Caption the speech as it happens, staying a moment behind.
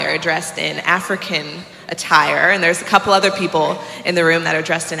dressed in African attire, and there's a couple other people in the room that are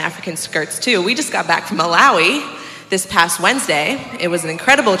dressed in African skirts too. We just got back from Malawi this past Wednesday. It was an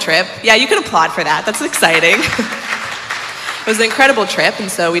incredible trip. Yeah, you can applaud for that. That's exciting. It was an incredible trip,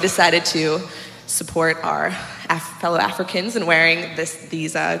 and so we decided to support our fellow Africans in wearing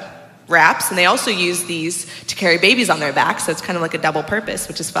these wraps, and they also use these to carry babies on their backs, so it's kind of like a double purpose,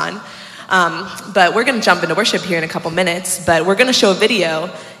 which is fun. But we're going to jump into worship here in a couple minutes, but we're going to show a video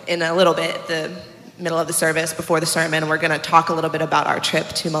in a little bit, the middle of the service, before the sermon. We're going to talk a little bit about our trip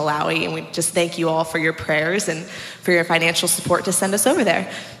to Malawi, and we just thank you all for your prayers and for your financial support to send us over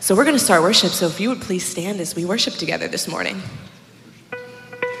there. So we're going to start worship, so if you would please stand as we worship together this morning.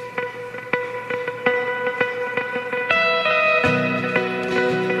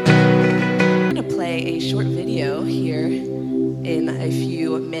 I'm going to play a short video here in a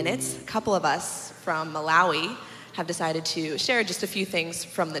few minutes. A couple of us from Malawi have decided to share just a few things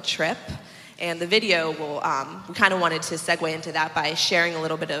from the trip. And the video will, we kind of wanted to segue into that by sharing a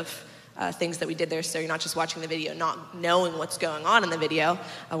little bit of things that we did there, so you're not just watching the video, not knowing what's going on in the video.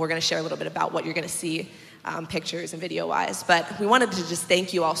 We're going to share a little bit about what you're going to see pictures and video-wise. But we wanted to just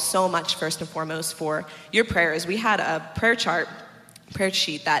thank you all so much, first and foremost, for your prayers. We had a prayer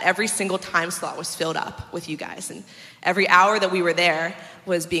sheet that every single time slot was filled up with you guys. And every hour that we were there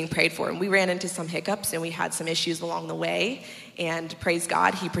was being prayed for. And we ran into some hiccups and we had some issues along the way. And praise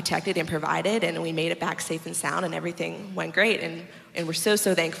God, he protected and provided, and we made it back safe and sound, and everything went great. And we're so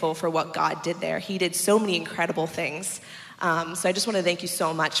thankful for what God did there. He did so many incredible things. So I just want to thank you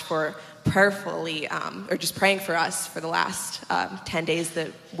so much for prayerfully, or just praying for us for the last 10 days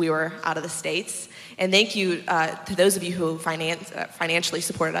that we were out of the States. And thank you to those of you who financially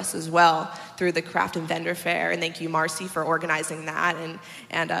supported us as well through the Craft and Vendor Fair. And thank you, Marcy, for organizing that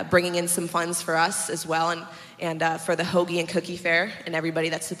and bringing in some funds for us as well. And for the Hoagie and Cookie Fair and everybody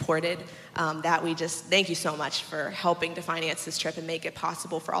that supported that. We just thank you so much for helping to finance this trip and make it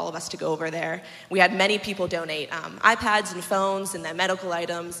possible for all of us to go over there. We had many people donate iPads and phones and then medical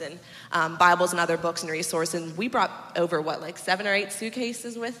items and Bibles and other books and resources. And we brought over, 7 or 8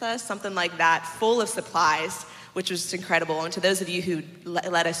 suitcases with us, something like that, full of supplies, which was incredible. And to those of you who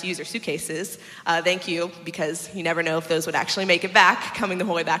let us use your suitcases, thank you, because you never know if those would actually make it back, coming the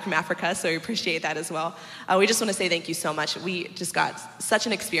whole way back from Africa, so we appreciate that as well. We just want to say thank you so much. We just got such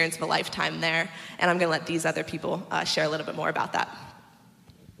an experience of a lifetime there, and I'm going to let these other people share a little bit more about that.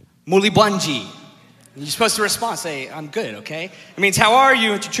 Muli Bwanji. You're supposed to respond, say, I'm good, okay? It means, how are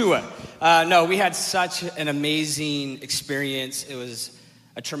you in Chichua? No, we had such an amazing experience. It was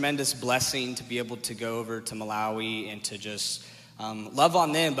a tremendous blessing to be able to go over to Malawi and to just love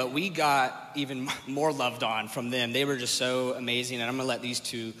on them, but we got even more loved on from them. They were just so amazing, and I'm going to let these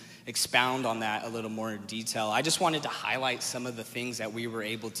two expound on that a little more in detail. I just wanted to highlight some of the things that we were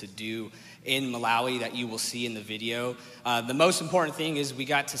able to do in Malawi that you will see in the video. The most important thing is we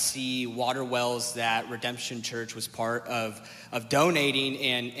got to see water wells that Redemption Church was part of donating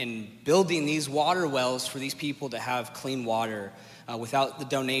and building these water wells for these people to have clean water. Without the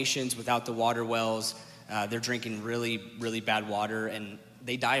donations, without the water wells, they're drinking really, really bad water, and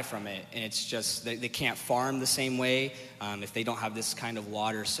they die from it. And it's just, they can't farm the same way if they don't have this kind of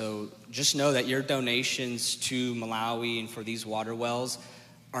water. So just know that your donations to Malawi and for these water wells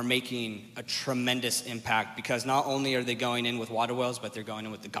are making a tremendous impact, because not only are they going in with water wells, but they're going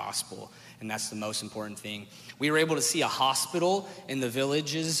in with the gospel. And that's the most important thing. We were able to see a hospital in the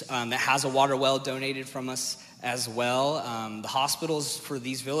villages that has a water well donated from us as well. The hospitals for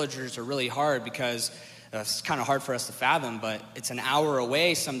these villagers are really hard because it's kind of hard for us to fathom, but it's an hour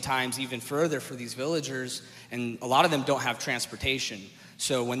away, sometimes even further for these villagers, and a lot of them don't have transportation.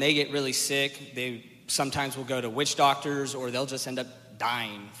 So when they get really sick, they sometimes will go to witch doctors, or they'll just end up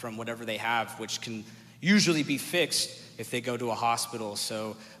dying from whatever they have, which can usually be fixed if they go to a hospital.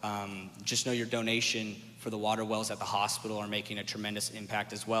 So just know your donation for the water wells at the hospital are making a tremendous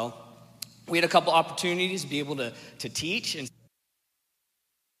impact as well. We had a couple opportunities to be able to teach. And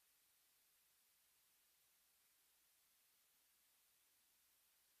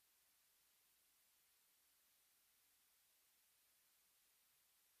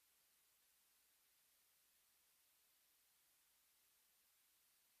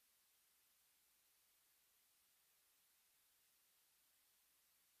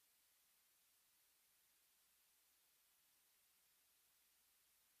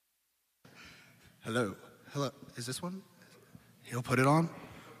Hello. Is this one? He'll put it on?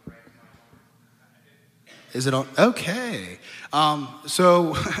 Is it on? Okay.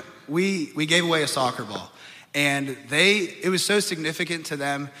 So we gave away a soccer ball. And it was so significant to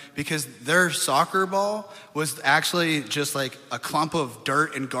them because their soccer ball was actually just like a clump of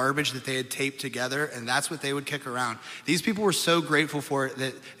dirt and garbage that they had taped together, and that's what they would kick around. These people were so grateful for it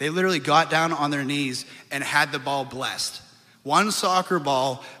that they literally got down on their knees and had the ball blessed. One soccer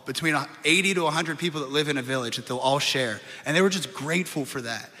ball between 80 to 100 people that live in a village that they'll all share. And they were just grateful for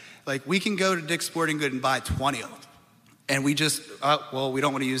that. Like, we can go to Dick's Sporting Goods and buy 20 of them. And we just, we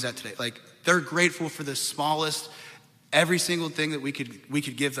don't want to use that today. Like, they're grateful for the smallest, every single thing that we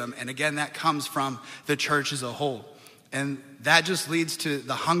could give them. And again, that comes from the church as a whole. And that just leads to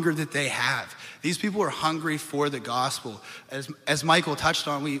the hunger that they have. These people are hungry for the gospel. As Michael touched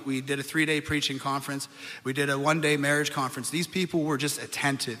on, we did a 3-day preaching conference. We did a 1-day marriage conference. These people were just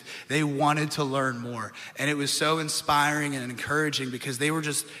attentive. They wanted to learn more. And it was so inspiring and encouraging because they were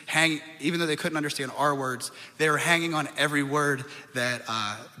just hanging, even though they couldn't understand our words, they were hanging on every word that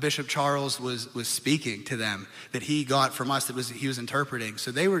Bishop Charles was speaking to them, that he got from us, he was interpreting.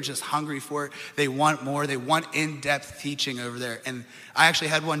 So they were just hungry for it. They want more. They want in-depth teaching over there. And I actually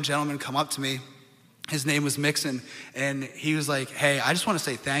had one gentleman come up to me. His name was Mixon, and he was like, hey, I just want to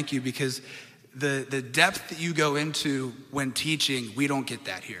say thank you because the depth that you go into when teaching, we don't get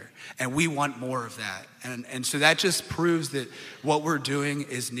that here. And we want more of that. And so that just proves that what we're doing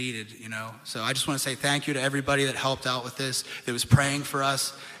is needed, you know. So I just want to say thank you to everybody that helped out with this, that was praying for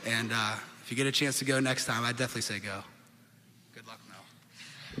us. And if you get a chance to go next time, I'd definitely say go. Good luck, Mel.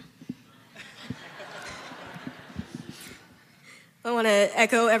 I want to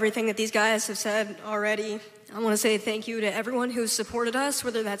echo everything that these guys have said already. I want to say thank you to everyone who's supported us,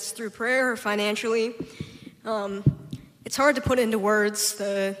 whether that's through prayer or financially. It's hard to put into words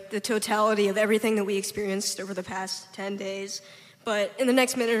the totality of everything that we experienced over the past 10 days. But in the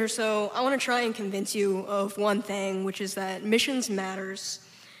next minute or so, I want to try and convince you of one thing, which is that missions matters.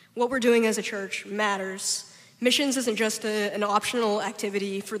 What we're doing as a church matters. Missions isn't just an optional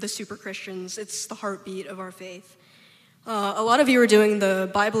activity for the super Christians. It's the heartbeat of our faith. A lot of you are doing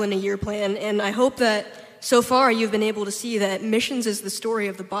the Bible in a Year plan, and I hope that so far you've been able to see that missions is the story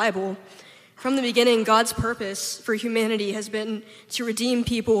of the Bible. From the beginning, God's purpose for humanity has been to redeem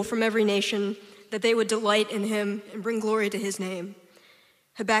people from every nation, that they would delight in him and bring glory to his name.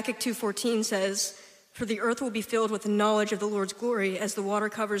 Habakkuk 2:14 says, "For the earth will be filled with the knowledge of the Lord's glory as the water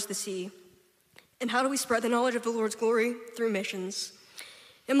covers the sea." And how do we spread the knowledge of the Lord's glory? Through missions.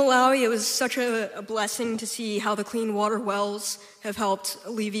 In Malawi, it was such a blessing to see how the clean water wells have helped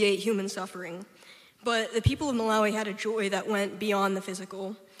alleviate human suffering. But the people of Malawi had a joy that went beyond the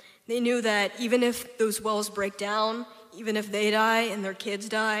physical. They knew that even if those wells break down, even if they die and their kids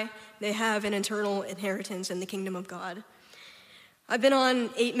die, they have an eternal inheritance in the kingdom of God. I've been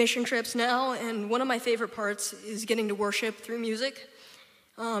on 8 mission trips now, and one of my favorite parts is getting to worship through music.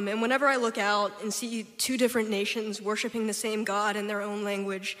 And whenever I look out and see 2 different nations worshiping the same God in their own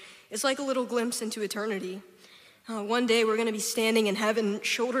language, it's like a little glimpse into eternity. One day we're going to be standing in heaven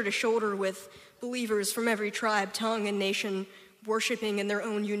shoulder to shoulder with believers from every tribe, tongue, and nation worshiping in their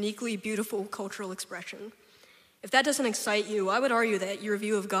own uniquely beautiful cultural expression. If that doesn't excite you, I would argue that your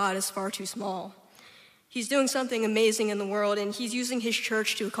view of God is far too small. He's doing something amazing in the world, and he's using his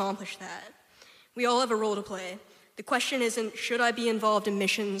church to accomplish that. We all have a role to play. The question isn't, should I be involved in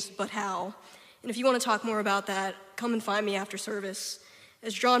missions, but how? And if you want to talk more about that, come and find me after service.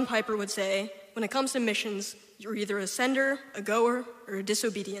 As John Piper would say, when it comes to missions, you're either a sender, a goer, or a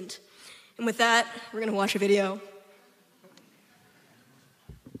disobedient. And with that, we're going to watch a video.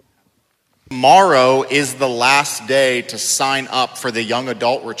 Tomorrow is the last day to sign up for the young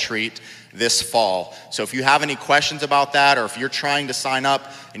adult retreat this fall. So if you have any questions about that, or if you're trying to sign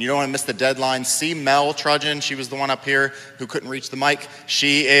up and you don't want to miss the deadline, see Mel Trudgeon. She was the one up here who couldn't reach the mic.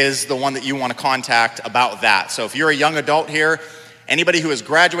 She is the one that you want to contact about that. So if you're a young adult here, anybody who has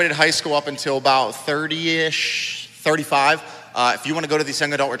graduated high school up until about 30-ish, 35, if you want to go to these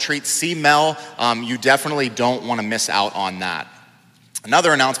young adult retreats, see Mel. You definitely don't want to miss out on that.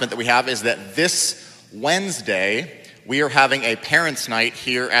 Another announcement that we have is that this Wednesday, we are having a parents' night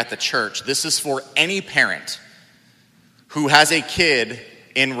here at the church. This is for any parent who has a kid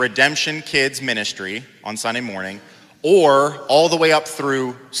in Redemption Kids Ministry on Sunday morning, or all the way up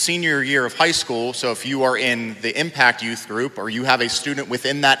through senior year of high school. So if you are in the Impact Youth group, or you have a student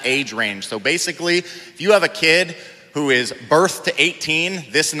within that age range. So basically, if you have a kid who is birth to 18,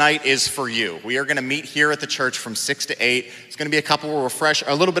 this night is for you. We are going to meet here at the church from 6 to 8. It's going to be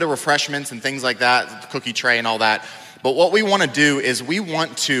a little bit of refreshments and things like that, the cookie tray and all that. But what we want to do is we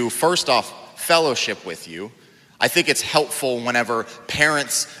want to, first off, fellowship with you. I think it's helpful whenever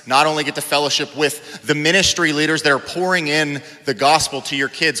parents not only get to fellowship with the ministry leaders that are pouring in the gospel to your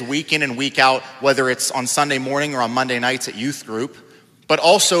kids week in and week out, whether it's on Sunday morning or on Monday nights at youth group, but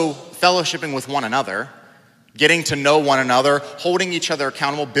also fellowshipping with one another, getting to know one another, holding each other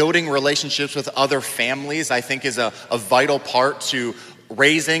accountable, building relationships with other families, I think is a vital part to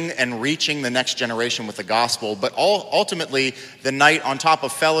raising and reaching the next generation with the gospel. But ultimately, the night on top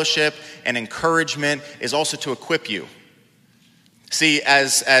of fellowship and encouragement is also to equip you. See,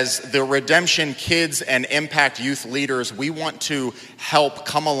 as the Redemption kids and Impact youth leaders, we want to help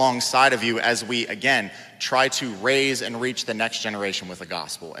come alongside of you as we, again, try to raise and reach the next generation with the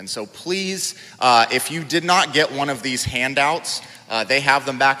gospel. And so please, if you did not get one of these handouts, they have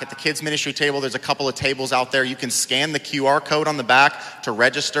them back at the kids ministry table. There's a couple of tables out there. You can scan the QR code on the back to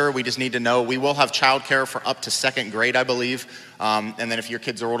register. We just need to know. We will have childcare for up to second grade, I believe. And then if your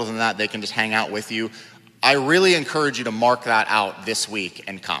kids are older than that, they can just hang out with you. I really encourage you to mark that out this week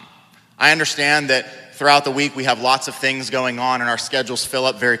and come. I understand that throughout the week we have lots of things going on and our schedules fill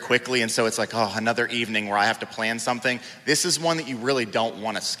up very quickly, and so it's like, oh, another evening where I have to plan something. This is one that you really don't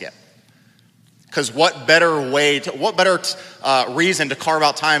want to skip. Because what better reason to carve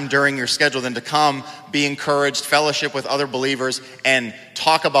out time during your schedule than to come, be encouraged, fellowship with other believers, and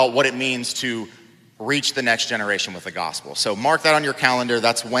talk about what it means to reach the next generation with the gospel. So mark that on your calendar.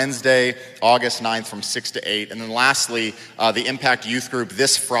 That's Wednesday, August 9th from 6 to 8. And then lastly, the Impact Youth Group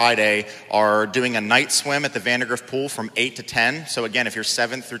this Friday are doing a night swim at the Vandergrift Pool from 8 to 10. So again, if you're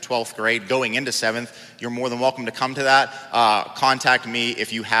 7th through 12th grade going into 7th, you're more than welcome to come to that. Contact me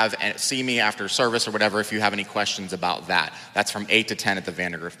if you have, see me after service or whatever, if you have any questions about that. That's from 8 to 10 at the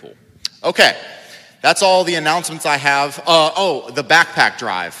Vandergrift Pool. Okay, that's all the announcements I have. The backpack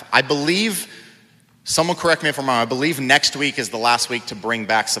drive. I believe, someone correct me if I'm wrong, I believe next week is the last week to bring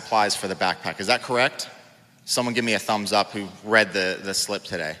back supplies for the backpack. Is that correct? Someone give me a thumbs up who read the slip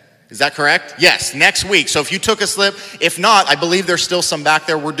today. Is that correct? Yes, next week. So if you took a slip, if not, I believe there's still some back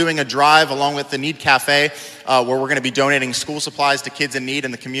there. We're doing a drive along with the Need Cafe where we're going to be donating school supplies to kids in need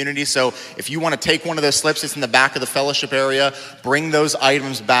in the community. So if you want to take one of those slips, it's in the back of the fellowship area. Bring those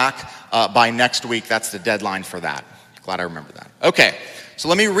items back by next week. That's the deadline for that. Glad I remember that. Okay. So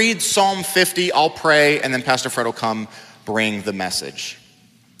let me read Psalm 50, I'll pray, and then Pastor Fred will come bring the message.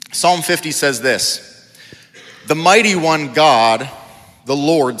 Psalm 50 says this: "The mighty one God, the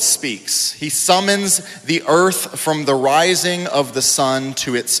Lord, speaks. He summons the earth from the rising of the sun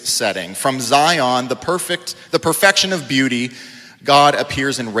to its setting. From Zion, the perfection of beauty, God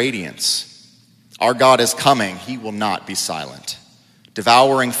appears in radiance. Our God is coming, he will not be silent.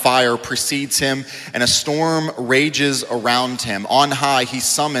 Devouring fire precedes him, and a storm rages around him. On high he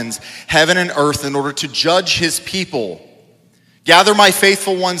summons heaven and earth in order to judge his people. Gather my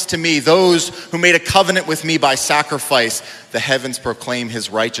faithful ones to me, those who made a covenant with me by sacrifice. The heavens proclaim his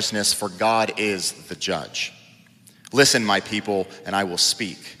righteousness, for God is the judge. Listen, my people, and I will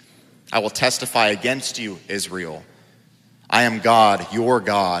speak. I will testify against you, Israel. I am God, your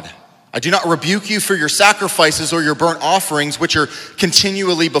God. I do not rebuke you for your sacrifices or your burnt offerings, which are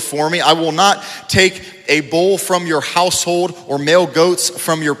continually before me. I will not take a bull from your household or male goats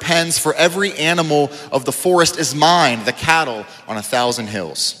from your pens, for every animal of the forest is mine, the cattle on 1,000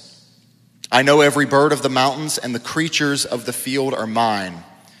 hills. I know every bird of the mountains, and the creatures of the field are mine.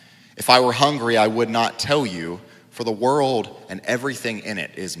 If I were hungry, I would not tell you, for the world and everything in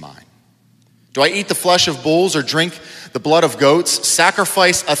it is mine. Do I eat the flesh of bulls or drink the blood of goats?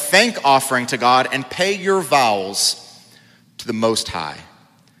 Sacrifice a thank offering to God and pay your vows to the Most High.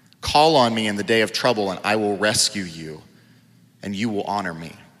 Call on me in the day of trouble, and I will rescue you, and you will honor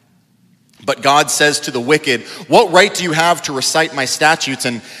me. But God says to the wicked, what right do you have to recite my statutes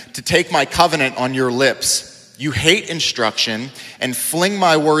and to take my covenant on your lips? You hate instruction and fling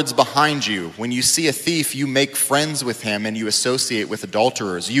my words behind you. When you see a thief, you make friends with him and you associate with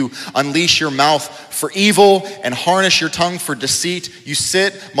adulterers. You unleash your mouth for evil and harness your tongue for deceit. You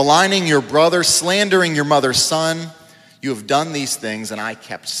sit maligning your brother, slandering your mother's son. You have done these things and I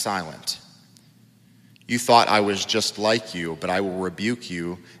kept silent. You thought I was just like you, but I will rebuke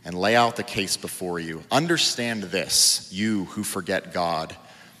you and lay out the case before you. Understand this, you who forget God,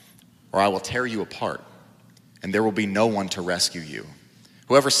 or I will tear you apart. And there will be no one to rescue you.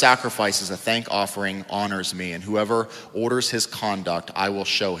 Whoever sacrifices a thank offering honors me, and whoever orders his conduct, I will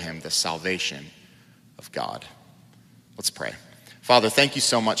show him the salvation of God." Let's pray. Father, thank you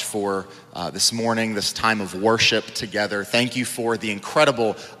so much for this morning, this time of worship together. Thank you for the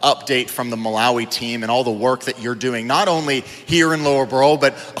incredible update from the Malawi team and all the work that you're doing, not only here in Lower Borough,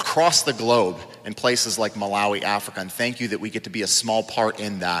 but across the globe. in places like Malawi, Africa. And thank you that we get to be a small part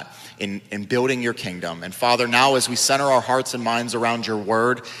in that, in building your kingdom. And Father, now as we center our hearts and minds around your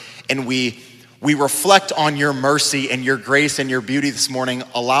word, and we reflect on your mercy and your grace and your beauty this morning,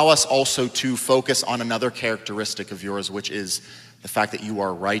 allow us also to focus on another characteristic of yours, which is the fact that you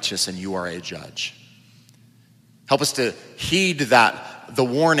are righteous and you are a judge. Help us to heed the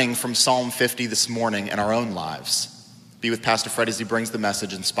warning from Psalm 50 this morning in our own lives. Be with Pastor Fred as he brings the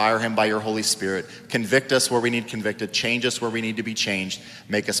message. Inspire him by your Holy Spirit. Convict us where we need convicted. Change us where we need to be changed.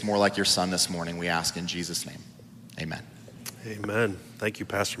 Make us more like your Son this morning, we ask in Jesus' name. Amen. Amen. Thank you,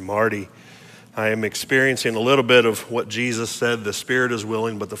 Pastor Marty. I am experiencing a little bit of what Jesus said. The spirit is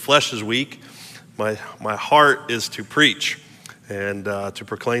willing, but the flesh is weak. My heart is to preach and to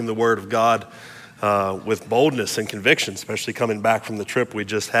proclaim the word of God with boldness and conviction, especially coming back from the trip we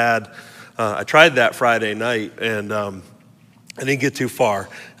just had. I tried that Friday night, and I didn't get too far.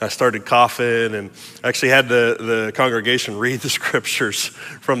 I started coughing, and actually had the congregation read the scriptures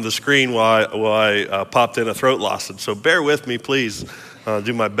from the screen while I popped in a throat loss. And so bear with me, please.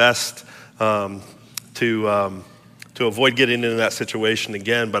 Do my best to avoid getting into that situation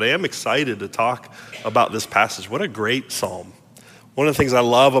again. But I am excited to talk about this passage. What a great psalm. One of the things I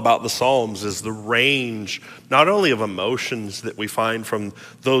love about the Psalms is the range, not only of emotions that we find from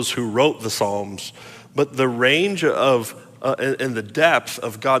those who wrote the Psalms, but the range of and the depth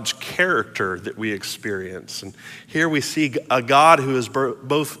of God's character that we experience. And here we see a God who is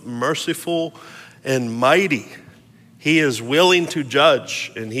both merciful and mighty. He is willing to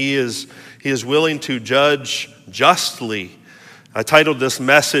judge, and he is willing to judge justly. I titled this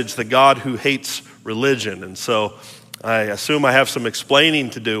message, "The God Who Hates Religion." And so I assume I have some explaining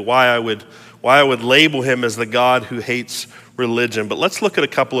to do why I would label him as the God who hates religion. But let's look at a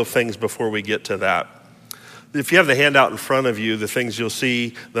couple of things before we get to that. If you have the handout in front of you, the things you'll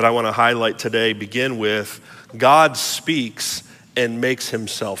see that I want to highlight today begin with God speaks and makes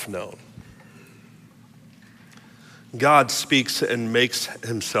himself known. God speaks and makes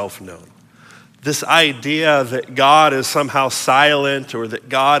himself known. This idea that God is somehow silent or that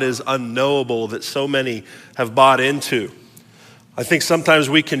God is unknowable that so many have bought into. I think sometimes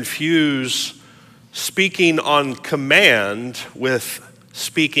we confuse speaking on command with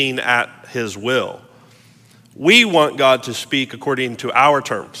speaking at his will. We want God to speak according to our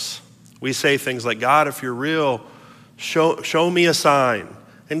terms. We say things like, God, if you're real, show me a sign.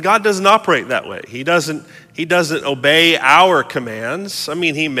 And God doesn't operate that way. He doesn't obey our commands. I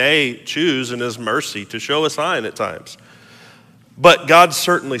mean, he may choose in his mercy to show a sign at times. But God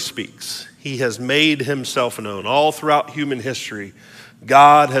certainly speaks. He has made himself known. All throughout human history,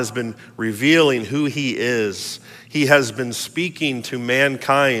 God has been revealing who he is. He has been speaking to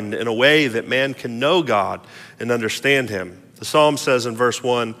mankind in a way that man can know God and understand him. The Psalm says in verse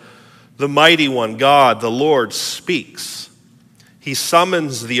 1, the mighty one, God, the Lord, speaks. He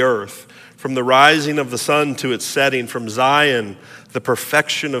summons the earth from the rising of the sun to its setting, from Zion, the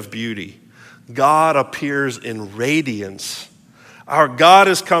perfection of beauty. God appears in radiance. Our God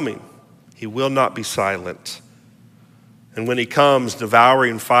is coming. He will not be silent. And when he comes,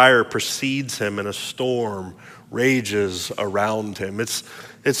 devouring fire precedes him, and a storm rages around him.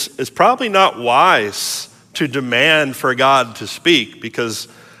 It's probably not wise to demand for God to speak, because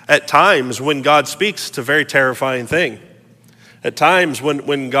at times when God speaks, it's a very terrifying thing. At times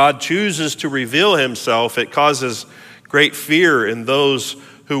when God chooses to reveal himself, it causes great fear in those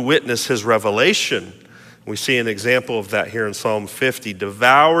who witness his revelation. We see an example of that here in Psalm 50.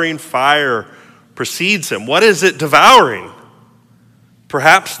 Devouring fire precedes him. What is it devouring?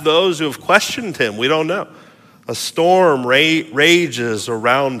 Perhaps those who have questioned him. We don't know. A storm rages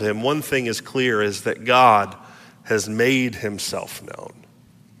around him. One thing is clear, is that God has made himself known.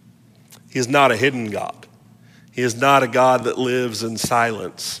 He is not a hidden God. He is not a God that lives in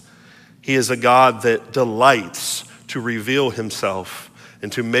silence. He is a God that delights to reveal himself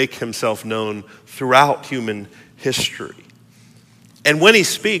and to make himself known throughout human history. And when he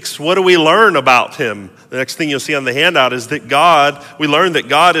speaks, what do we learn about him? The next thing you'll see on the handout is that we learn that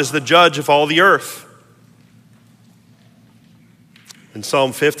God is the judge of all the earth. In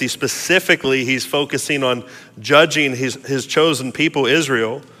Psalm 50 specifically, he's focusing on judging his chosen people,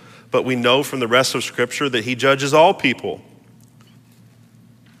 Israel. But we know from the rest of Scripture that he judges all people.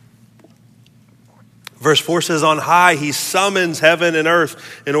 Verse 4 says, on high he summons heaven and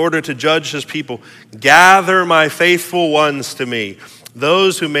earth in order to judge his people. Gather my faithful ones to me,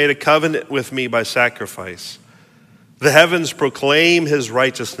 those who made a covenant with me by sacrifice. The heavens proclaim his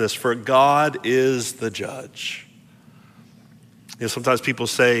righteousness, for God is the judge. Sometimes people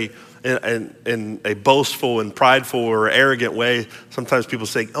say in a boastful and prideful or arrogant way, sometimes people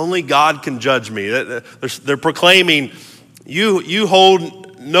say, only God can judge me. They're proclaiming, you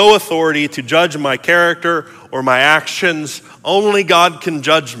hold no authority to judge my character or my actions. Only God can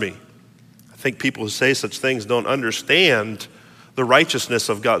judge me. I think people who say such things don't understand the righteousness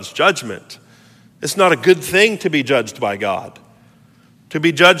of God's judgment. It's not a good thing to be judged by God. To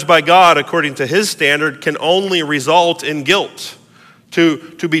be judged by God according to his standard can only result in guilt.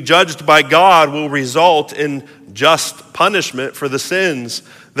 To be judged by God will result in just punishment for the sins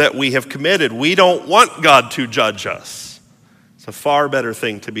that we have committed. We don't want God to judge us. It's a far better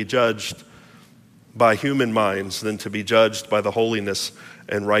thing to be judged by human minds than to be judged by the holiness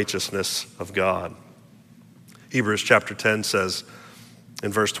and righteousness of God. Hebrews chapter 10 says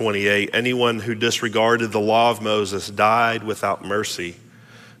in verse 28, anyone who disregarded the law of Moses died without mercy,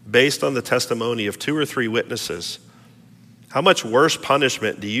 based on the testimony of 2 or 3 witnesses. How much worse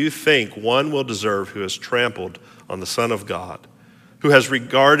punishment do you think one will deserve who has trampled on the Son of God, who has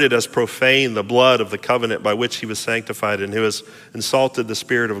regarded as profane the blood of the covenant by which he was sanctified, and who has insulted the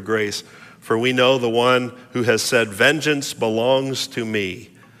Spirit of grace? For we know the one who has said, vengeance belongs to me.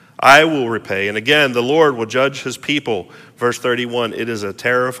 I will repay. And again, the Lord will judge his people. Verse 31, it is a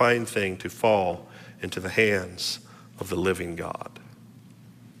terrifying thing to fall into the hands of the living God.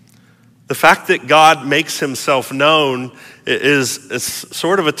 The fact that God makes himself known is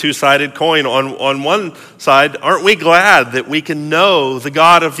sort of a two-sided coin. On one side, aren't we glad that we can know the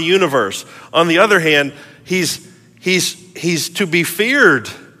God of the universe? On the other hand, he's to be feared.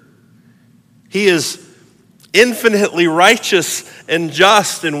 He is infinitely righteous and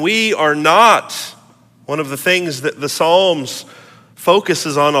just, and we are not. One of the things that the Psalms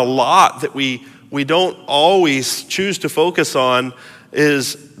focuses on a lot that we don't always choose to focus on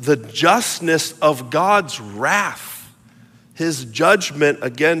is the justness of God's wrath, his judgment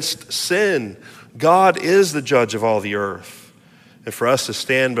against sin. God is the judge of all the earth. And for us to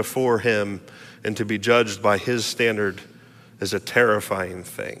stand before him and to be judged by his standard is a terrifying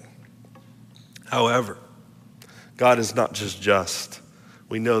thing. However, God is not just just.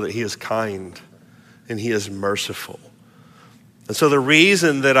 We know that he is kind and he is merciful. And so the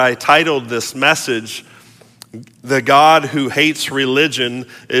reason that I titled this message, The God Who Hates Religion,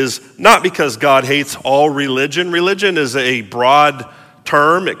 is not because God hates all religion. Religion is a broad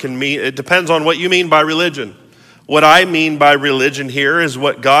term. It depends on what you mean by religion. What I mean by religion here is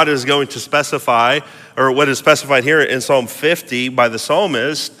what God is going to specify, or what is specified here in Psalm 50 by the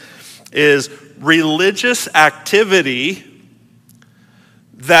psalmist, is religious activity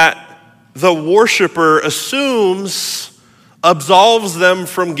that the worshiper assumes absolves them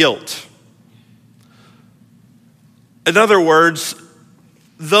from guilt. In other words,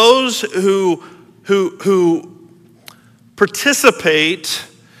 those who participate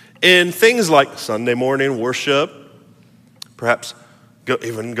in things like Sunday morning worship, perhaps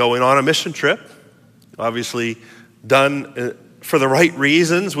even going on a mission trip, obviously done for the right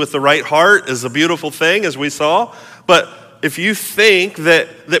reasons with the right heart is a beautiful thing, as we saw. But if you think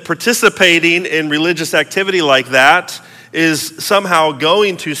that participating in religious activity like that is somehow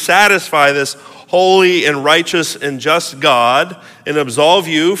going to satisfy this holy and righteous and just God and absolve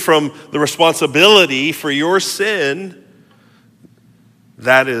you from the responsibility for your sin,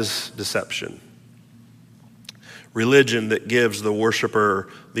 that is deception. Religion that gives the worshiper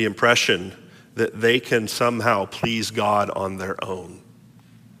the impression that they can somehow please God on their own.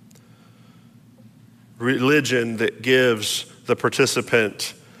 Religion that gives the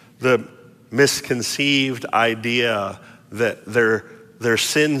participant the misconceived idea that their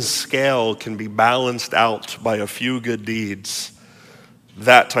sin scale can be balanced out by a few good deeds.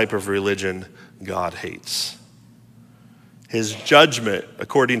 That type of religion God hates. His judgment,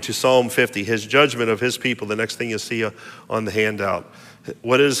 according to Psalm 50, his judgment of his people, the next thing you see on the handout.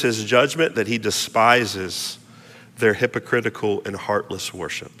 What is his judgment? That he despises their hypocritical and heartless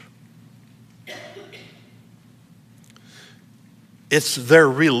worship. It's their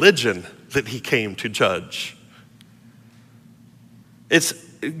religion that he came to judge.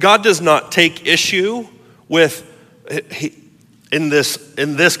 God does not take issue with, in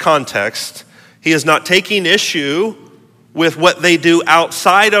this context, he is not taking issue with what they do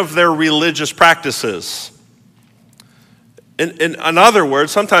outside of their religious practices. In other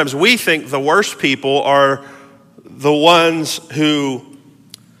words, sometimes we think the worst people are the ones who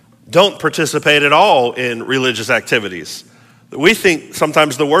don't participate at all in religious activities. We think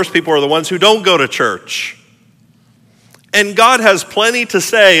sometimes the worst people are the ones who don't go to church. And God has plenty to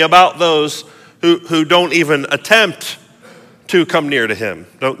say about those who don't even attempt to come near to him.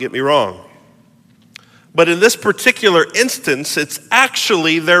 Don't get me wrong. But in this particular instance, it's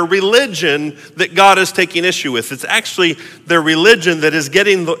actually their religion that God is taking issue with. It's actually their religion that is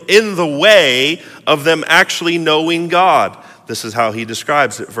getting in the way of them actually knowing God. This is how he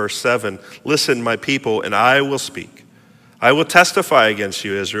describes it, verse 7. Listen, my people, and I will speak. I will testify against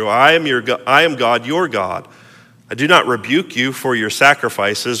you, Israel. I am God, your God. I do not rebuke you for your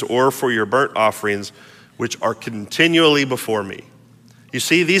sacrifices or for your burnt offerings, which are continually before me. You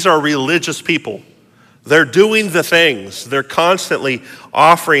see, these are religious people. They're doing the things. They're constantly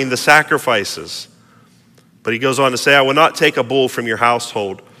offering the sacrifices. But he goes on to say, I will not take a bull from your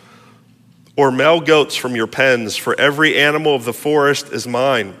household or male goats from your pens, for every animal of the forest is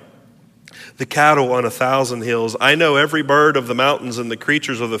mine, the cattle on 1,000 hills. I know every bird of the mountains and the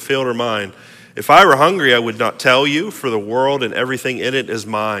creatures of the field are mine. If I were hungry, I would not tell you, for the world and everything in it is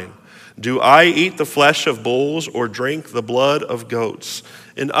mine. Do I eat the flesh of bulls or drink the blood of goats?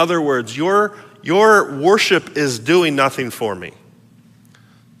 In other words, your worship is doing nothing for me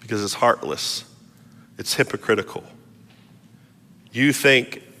because it's heartless. It's hypocritical. You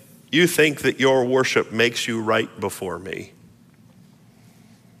think that your worship makes you right before me.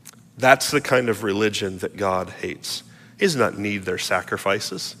 That's the kind of religion that God hates. He does not need their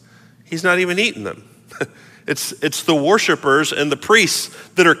sacrifices. He's not even eating them. It's the worshipers and the priests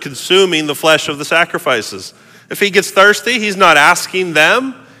that are consuming the flesh of the sacrifices. If he gets thirsty, he's not asking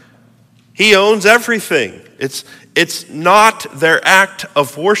them. He owns everything. It's not their act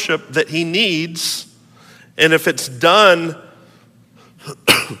of worship that he needs. And if it's done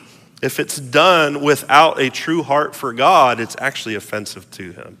without a true heart for God, it's actually offensive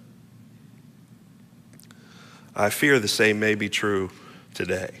to him. I fear the same may be true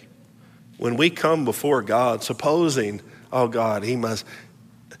today. When we come before God, supposing, oh God,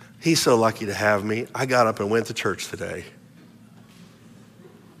 he's so lucky to have me. I got up and went to church today.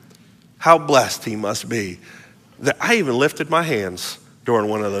 How blessed he must be that I even lifted my hands during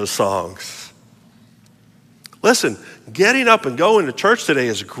one of those songs. Listen, getting up and going to church today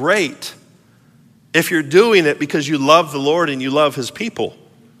is great if you're doing it because you love the Lord and you love his people.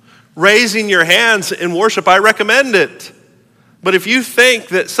 Raising your hands in worship, I recommend it. But if you think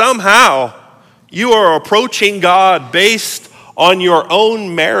that somehow you are approaching God based on your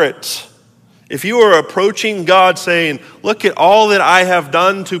own merit, if you are approaching God saying, look at all that I have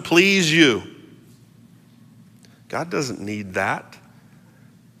done to please you, God doesn't need that.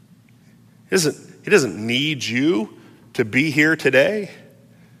 He doesn't need you to be here today.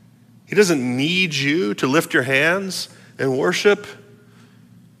 He doesn't need you to lift your hands and worship.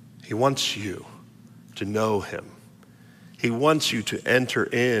 He wants you to know him. He wants you to enter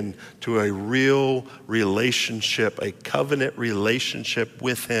into a real relationship, a covenant relationship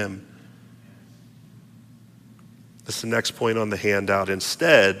with him. That's the next point on the handout.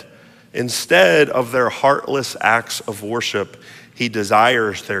 Instead of their heartless acts of worship, he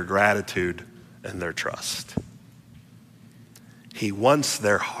desires their gratitude and their trust. He wants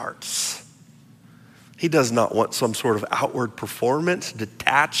their hearts. He does not want some sort of outward performance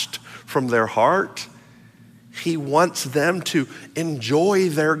detached from their heart. He wants them to enjoy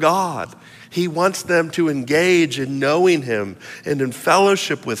their God. He wants them to engage in knowing him and in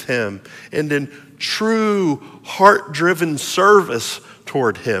fellowship with him and in true heart-driven service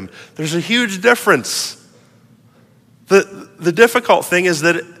toward him. There's a huge difference. The difficult thing is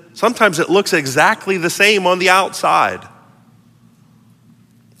that sometimes it looks exactly the same on the outside.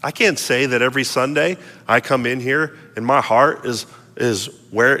 I can't say that every Sunday I come in here and my heart is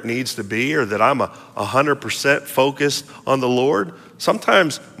where it needs to be, or that I'm 100% focused on the Lord.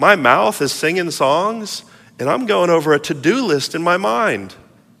 Sometimes my mouth is singing songs and I'm going over a to-do list in my mind.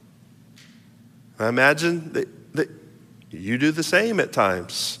 I imagine that you do the same at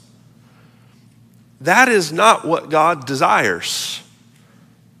times. That is not what God desires.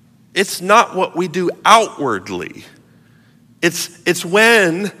 It's not what we do outwardly. It's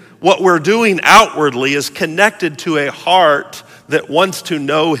when what we're doing outwardly is connected to a heart that wants to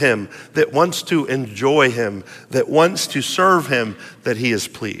know him, that wants to enjoy him, that wants to serve him, that he is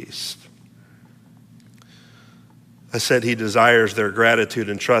pleased. I said he desires their gratitude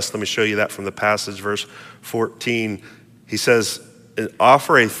and trust. Let me show you that from the passage, verse 14. He says,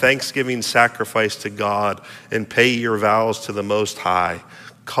 offer a thanksgiving sacrifice to God and pay your vows to the Most High.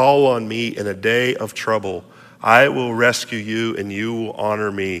 Call on me in a day of trouble. I will rescue you and you will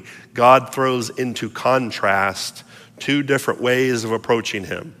honor me. God throws into contrast two different ways of approaching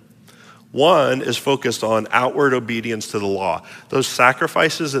him. One is focused on outward obedience to the law. Those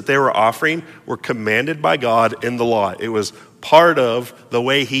sacrifices that they were offering were commanded by God in the law. It was part of the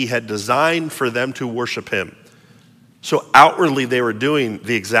way he had designed for them to worship him. So outwardly they were doing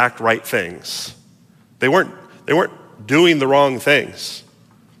the exact right things. They weren't doing the wrong things.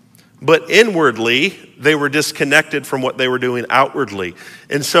 But inwardly, they were disconnected from what they were doing outwardly.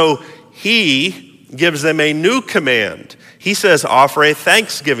 And so he gives them a new command. He says, offer a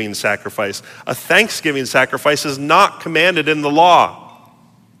thanksgiving sacrifice. A thanksgiving sacrifice is not commanded in the law.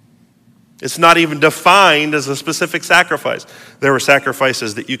 It's not even defined as a specific sacrifice. There were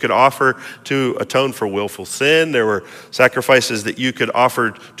sacrifices that you could offer to atone for willful sin. There were sacrifices that you could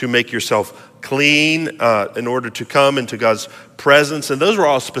offer to make yourself clean in order to come into God's presence. And those were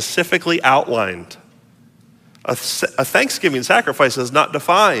all specifically outlined. A thanksgiving sacrifice is not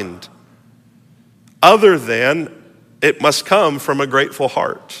defined other than it must come from a grateful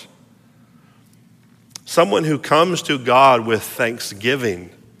heart. Someone who comes to God with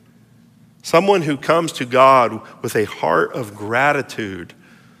thanksgiving, someone who comes to God with a heart of gratitude,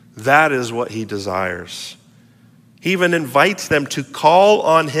 that is what he desires. He even invites them to call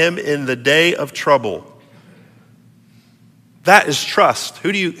on him in the day of trouble. That is trust.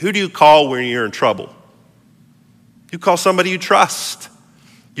 Who do you call when you're in trouble? You call somebody you trust.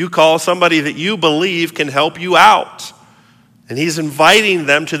 You call somebody that you believe can help you out. And he's inviting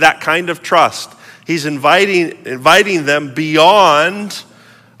them to that kind of trust. He's inviting them beyond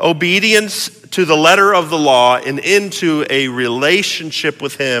obedience to the letter of the law and into a relationship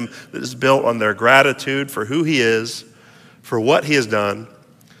with him that is built on their gratitude for who he is, for what he has done,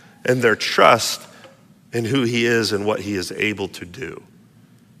 and their trust in who he is and what he is able to do.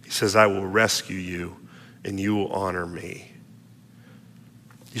 He says, I will rescue you and you will honor me.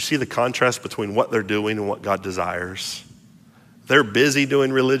 You see the contrast between what they're doing and what God desires? They're busy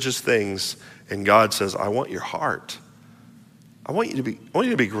doing religious things, and God says, I want your heart. I want you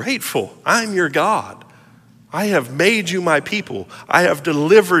to be grateful. I'm your God. I have made you my people. I have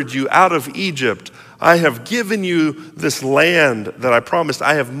delivered you out of Egypt. I have given you this land that I promised.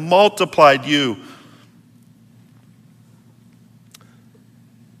 I have multiplied you.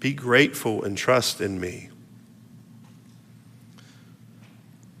 Be grateful and trust in me.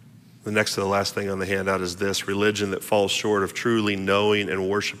 The next to the last thing on the handout is this: religion that falls short of truly knowing and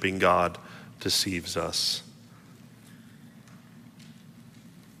worshiping God deceives us.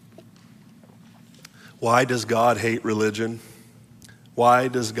 Why does God hate religion? Why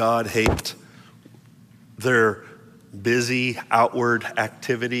does God hate their busy outward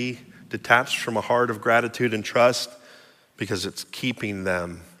activity detached from a heart of gratitude and trust? Because it's keeping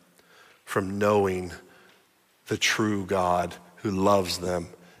them from knowing the true God who loves them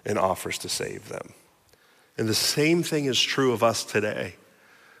and offers to save them. And the same thing is true of us today.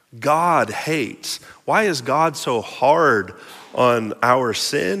 God hates. Why is God so hard on our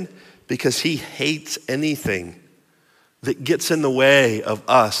sin? Because he hates anything that gets in the way of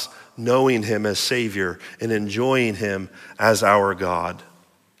us knowing him as Savior and enjoying him as our God.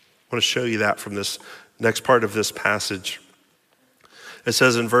 I want to show you that from this next part of this passage. It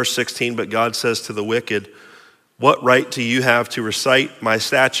says in verse 16, but God says to the wicked, what right do you have to recite my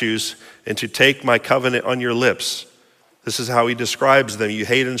statutes and to take my covenant on your lips? This is how he describes them. You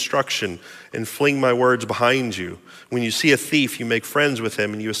hate instruction and fling my words behind you. When you see a thief, you make friends with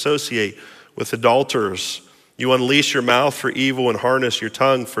him and you associate with adulterers. You unleash your mouth for evil and harness your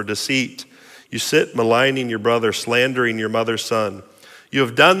tongue for deceit. You sit maligning your brother, slandering your mother's son. You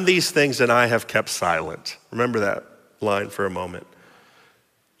have done these things and I have kept silent. Remember that line for a moment.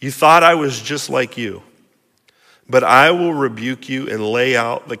 You thought I was just like you, but I will rebuke you and lay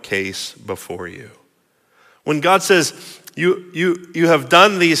out the case before you. When God says, you have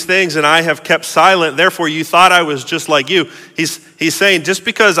done these things and I have kept silent, therefore you thought I was just like you. He's saying, just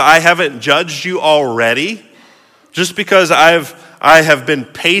because I haven't judged you already, just because I have been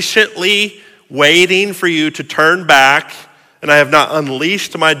patiently waiting for you to turn back and I have not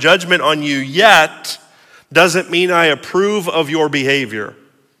unleashed my judgment on you yet, doesn't mean I approve of your behavior.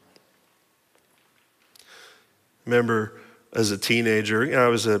 Remember, as a teenager, I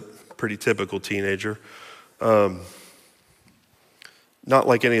was a pretty typical teenager. Not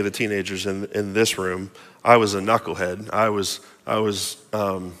like any of the teenagers in this room. I was a knucklehead. I was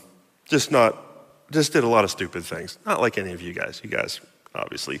just did a lot of stupid things. Not like any of you guys. You guys,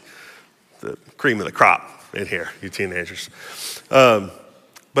 obviously, the cream of the crop in here, you teenagers. But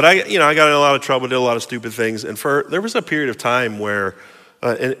I got in a lot of trouble, did a lot of stupid things. And there was a period of time where,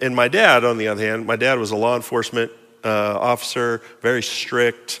 and my dad, on the other hand, my dad was a law enforcement officer, very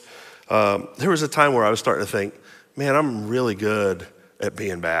strict. There was a time where I was starting to think, man, I'm really good at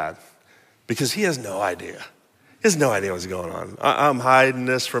being bad, because he has no idea. He has no idea what's going on. I'm hiding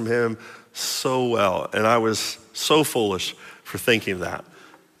this from him so well, and I was so foolish for thinking that,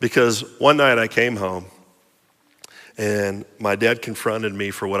 because one night I came home and my dad confronted me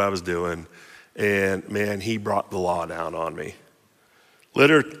for what I was doing, And man, he brought the law down on me.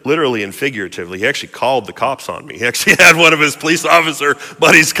 Literally and figuratively. He actually called the cops on me. He actually had one of his police officer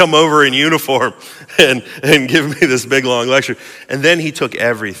buddies come over in uniform and give me this big long lecture. And then he took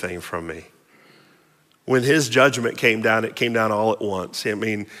everything from me. When his judgment came down, it came down all at once. I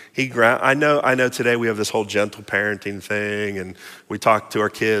mean, I know today we have this whole gentle parenting thing, and we talk to our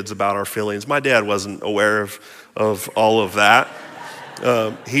kids about our feelings. My dad wasn't aware of all of that.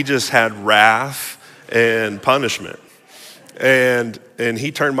 He just had wrath and punishment. And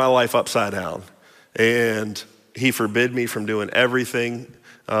he turned my life upside down. And he forbid me from doing everything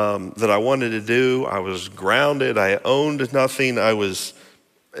that I wanted to do. I was grounded. I owned nothing. It was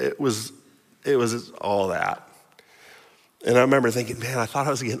all that. And I remember thinking, man, I thought I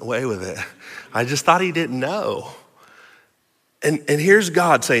was getting away with it. I just thought he didn't know. And here's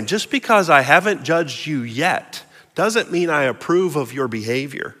God saying, just because I haven't judged you yet doesn't mean I approve of your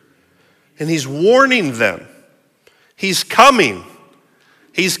behavior. And he's warning them. He's coming.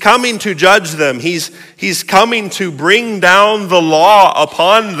 He's coming to judge them. He's coming to bring down the law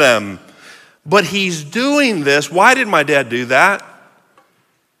upon them. But he's doing this. Why did my dad do that?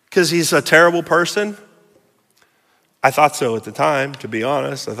 Because he's a terrible person? I thought so at the time, to be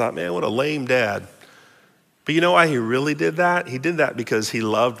honest. I thought, man, what a lame dad. But you know why he really did that? He did that because he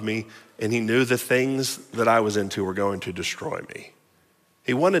loved me and he knew the things that I was into were going to destroy me.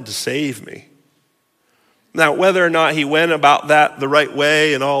 He wanted to save me. Now, whether or not he went about that the right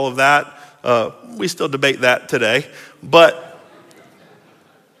way and all of that, we still debate that today. But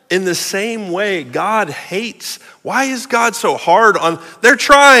in the same way, God hates. Why is God so hard on? They're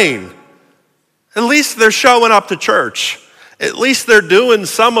trying. At least they're showing up to church. At least they're doing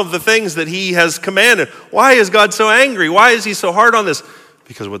some of the things that he has commanded. Why is God so angry? Why is he so hard on this?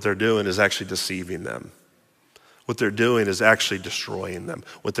 Because what they're doing is actually deceiving them. What they're doing is actually destroying them.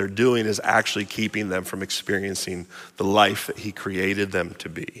 What they're doing is actually keeping them from experiencing the life that he created them to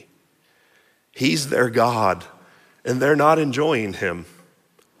be. He's their God, and they're not enjoying him.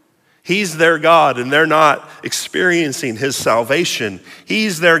 He's their God, and they're not experiencing his salvation.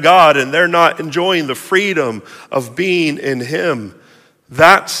 He's their God, and they're not enjoying the freedom of being in him.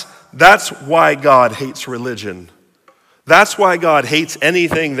 That's why God hates religion. That's why God hates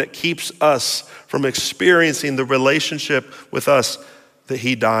anything that keeps us from experiencing the relationship with us that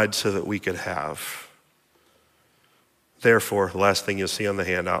he died so that we could have. Therefore, the last thing you'll see on the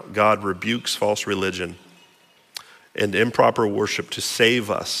handout, God rebukes false religion and improper worship to save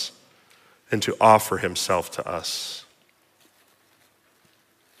us and to offer himself to us.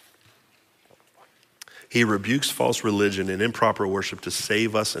 He rebukes false religion and improper worship to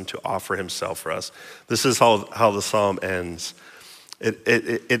save us and to offer himself for us. This is how the psalm ends.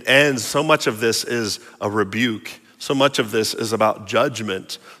 It ends, so much of this is a rebuke. So much of this is about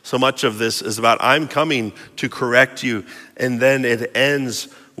judgment. So much of this is about, I'm coming to correct you. And then it ends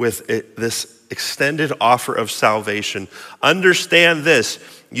with this extended offer of salvation. Understand this,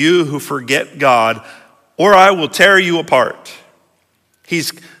 you who forget God, or I will tear you apart.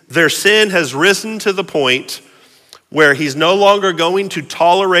 Their sin has risen to the point where he's no longer going to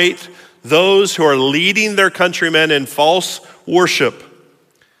tolerate those who are leading their countrymen in false worship.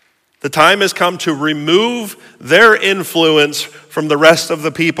 The time has come to remove their influence from the rest of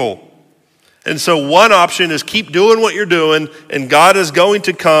the people. And so one option is keep doing what you're doing, and God is going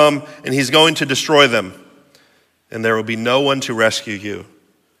to come and he's going to destroy them. And there will be no one to rescue you.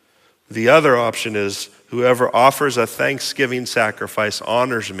 The other option is whoever offers a thanksgiving sacrifice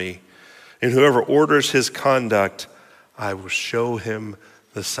honors me, and whoever orders his conduct, I will show him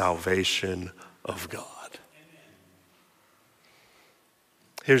the salvation of God.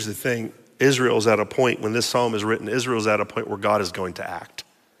 Here's the thing, Israel's at a point, when this psalm is written, Israel's at a point where God is going to act.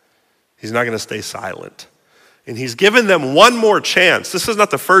 He's not going to stay silent. And he's given them one more chance. This is not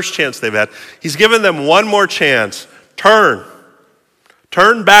the first chance they've had. He's given them one more chance. Turn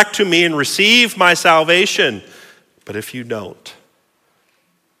back to me and receive my salvation. But if you don't,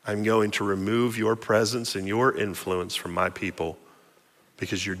 I'm going to remove your presence and your influence from my people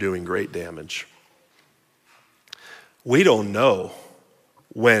because you're doing great damage. We don't know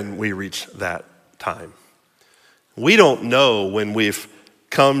when we reach that time. We don't know when we've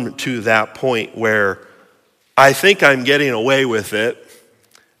come to that point where I think I'm getting away with it,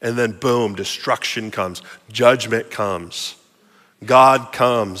 and then boom, destruction comes, judgment comes, God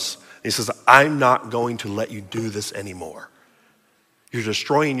comes. He says, I'm not going to let you do this anymore. You're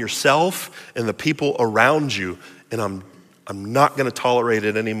destroying yourself and the people around you, and I'm not going to tolerate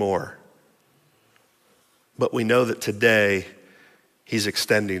it anymore. But we know that today, he's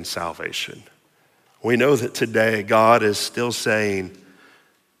extending salvation. We know that today God is still saying,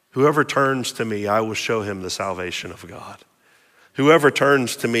 Whoever turns to me, I will show him the salvation of God. Whoever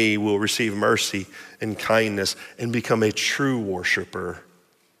turns to me will receive mercy and kindness and become a true worshiper.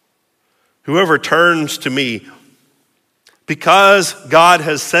 Whoever turns to me, because God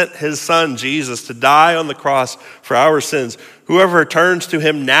has sent his son Jesus to die on the cross for our sins, whoever turns to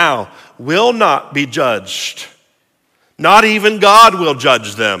him now will not be judged. Not even God will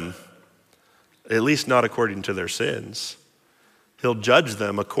judge them, at least not according to their sins. He'll judge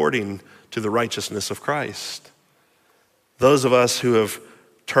them according to the righteousness of Christ. Those of us who have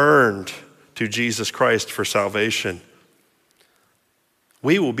turned to Jesus Christ for salvation,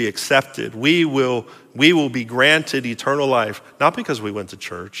 we will be accepted. We will be granted eternal life, not because we went to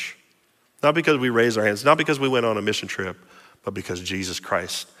church, not because we raised our hands, not because we went on a mission trip, but because Jesus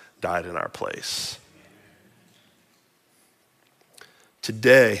Christ died in our place.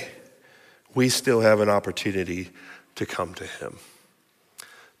 Today, we still have an opportunity to come to him.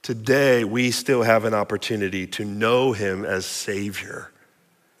 Today, we still have an opportunity to know him as Savior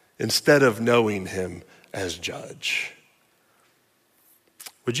instead of knowing him as Judge.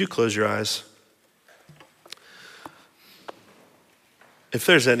 Would you close your eyes? If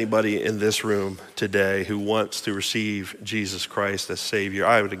there's anybody in this room today who wants to receive Jesus Christ as Savior,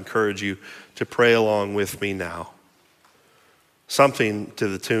 I would encourage you to pray along with me now. Something to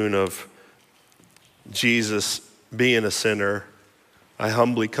the tune of, Jesus, being a sinner, I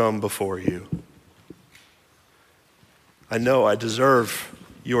humbly come before you. I know I deserve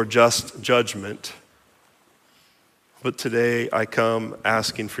your just judgment, but today I come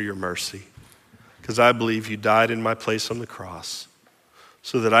asking for your mercy because I believe you died in my place on the cross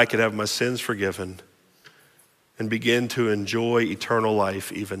so that I could have my sins forgiven and begin to enjoy eternal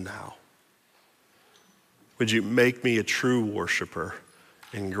life even now. Would you make me a true worshiper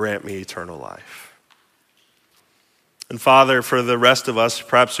and grant me eternal life? And Father, for the rest of us,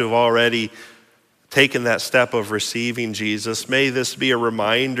 perhaps who have already taken that step of receiving Jesus, may this be a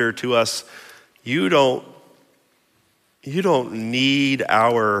reminder to us, you don't need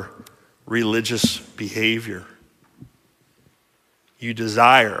our religious behavior. You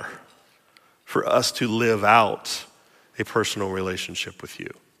desire for us to live out a personal relationship with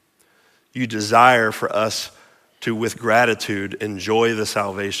you. You desire for us to, with gratitude, enjoy the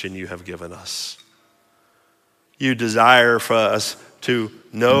salvation you have given us. You desire for us to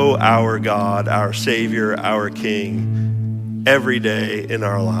know our God, our Savior, our King, every day in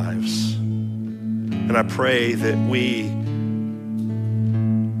our lives. And I pray that we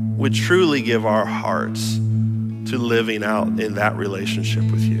would truly give our hearts to living out in that relationship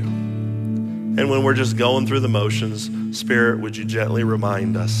with you. And when we're just going through the motions, Spirit, would you gently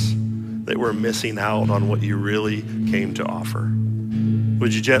remind us that we're missing out on what you really came to offer?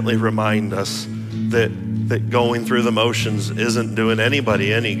 Would you gently remind us that going through the motions isn't doing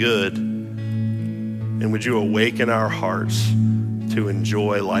anybody any good? And would you awaken our hearts to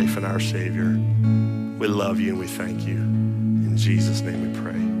enjoy life in our Savior? We love you and we thank you. In Jesus' name we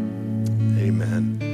pray. Amen.